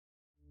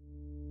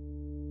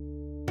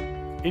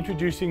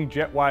Introducing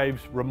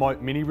Jetwave's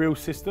remote mini reel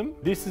system.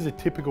 This is a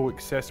typical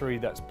accessory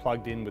that's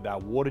plugged in with our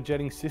water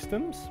jetting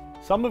systems.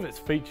 Some of its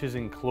features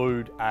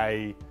include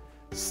a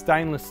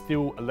stainless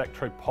steel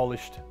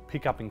electropolished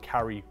pickup and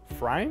carry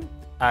frame,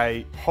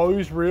 a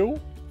hose reel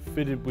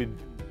fitted with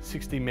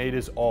 60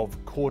 meters of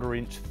 1/4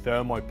 inch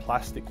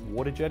thermoplastic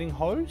water jetting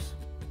hose,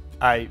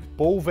 a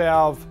ball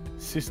valve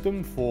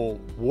system for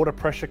water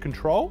pressure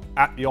control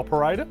at the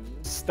operator,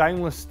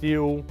 stainless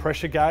steel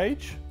pressure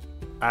gauge,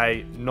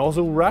 a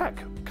nozzle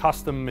rack,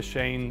 custom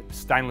machine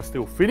stainless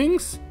steel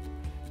fittings,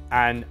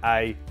 and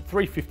a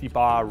 350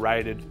 bar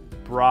rated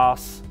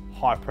brass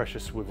high pressure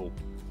swivel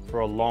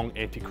for a long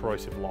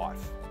anti-corrosive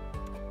life.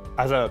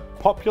 As a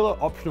popular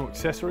optional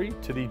accessory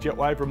to the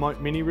Jetwave remote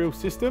mini reel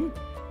system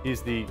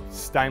is the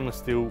stainless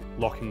steel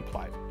locking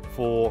plate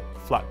for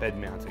flatbed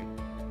mounting.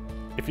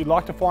 If you'd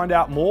like to find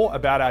out more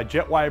about our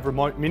Jetwave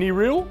remote mini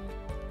reel,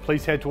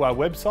 please head to our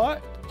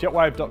website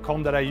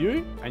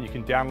jetwave.com.au and you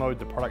can download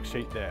the product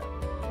sheet there.